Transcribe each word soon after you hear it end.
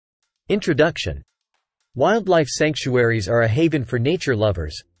Introduction. Wildlife sanctuaries are a haven for nature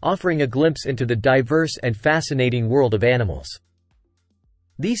lovers, offering a glimpse into the diverse and fascinating world of animals.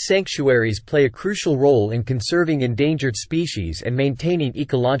 These sanctuaries play a crucial role in conserving endangered species and maintaining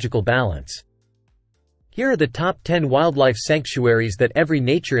ecological balance. Here are the top 10 wildlife sanctuaries that every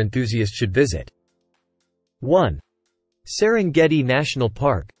nature enthusiast should visit. 1. Serengeti National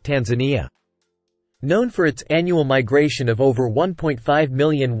Park, Tanzania. Known for its annual migration of over 1.5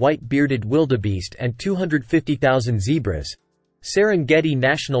 million white-bearded wildebeest and 250,000 zebras, Serengeti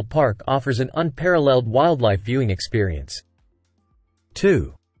National Park offers an unparalleled wildlife viewing experience.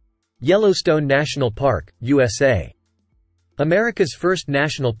 2. Yellowstone National Park, USA. America's first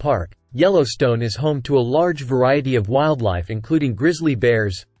national park, Yellowstone is home to a large variety of wildlife including grizzly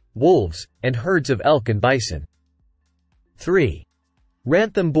bears, wolves, and herds of elk and bison. 3.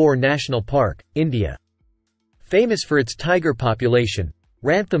 Ranthambore National Park, India. Famous for its tiger population,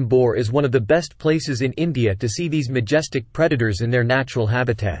 Ranthambore is one of the best places in India to see these majestic predators in their natural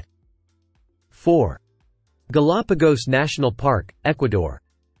habitat. 4. Galapagos National Park, Ecuador.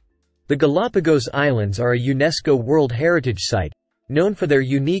 The Galapagos Islands are a UNESCO World Heritage Site, known for their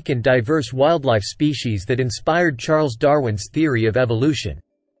unique and diverse wildlife species that inspired Charles Darwin's theory of evolution.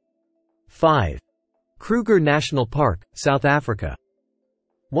 5. Kruger National Park, South Africa.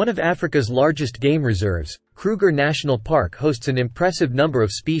 One of Africa's largest game reserves, Kruger National Park hosts an impressive number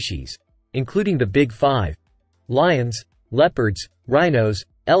of species, including the Big Five: lions, leopards, rhinos,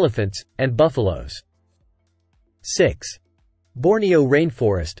 elephants, and buffaloes. 6. Borneo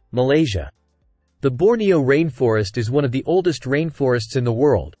Rainforest, Malaysia. The Borneo Rainforest is one of the oldest rainforests in the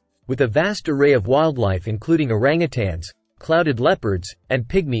world, with a vast array of wildlife including orangutans, clouded leopards, and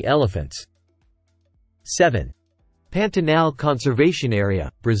pygmy elephants. 7. Pantanal Conservation Area,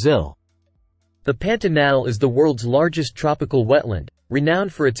 Brazil. The Pantanal is the world's largest tropical wetland,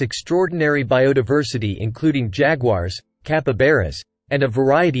 renowned for its extraordinary biodiversity including jaguars, capybaras, and a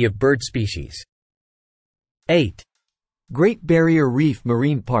variety of bird species. 8. Great Barrier Reef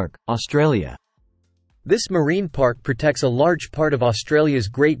Marine Park, Australia. This marine park protects a large part of Australia's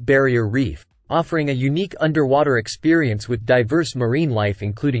Great Barrier Reef, offering a unique underwater experience with diverse marine life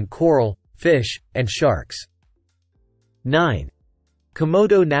including coral, fish, and sharks. 9.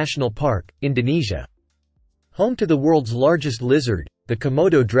 Komodo National Park, Indonesia. Home to the world's largest lizard, the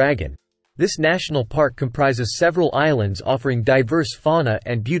Komodo dragon, this national park comprises several islands offering diverse fauna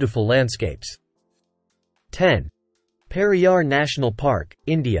and beautiful landscapes. 10. Periyar National Park,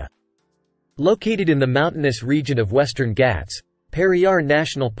 India. Located in the mountainous region of Western Ghats, Periyar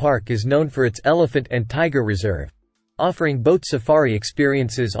National Park is known for its elephant and tiger reserve, offering boat safari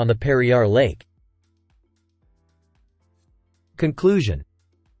experiences on the Periyar Lake. Conclusion.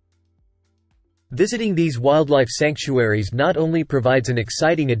 Visiting these wildlife sanctuaries not only provides an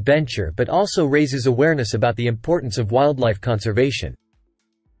exciting adventure but also raises awareness about the importance of wildlife conservation.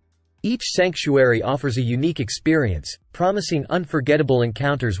 Each sanctuary offers a unique experience, promising unforgettable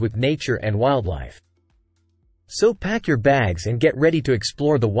encounters with nature and wildlife. So pack your bags and get ready to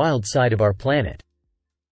explore the wild side of our planet.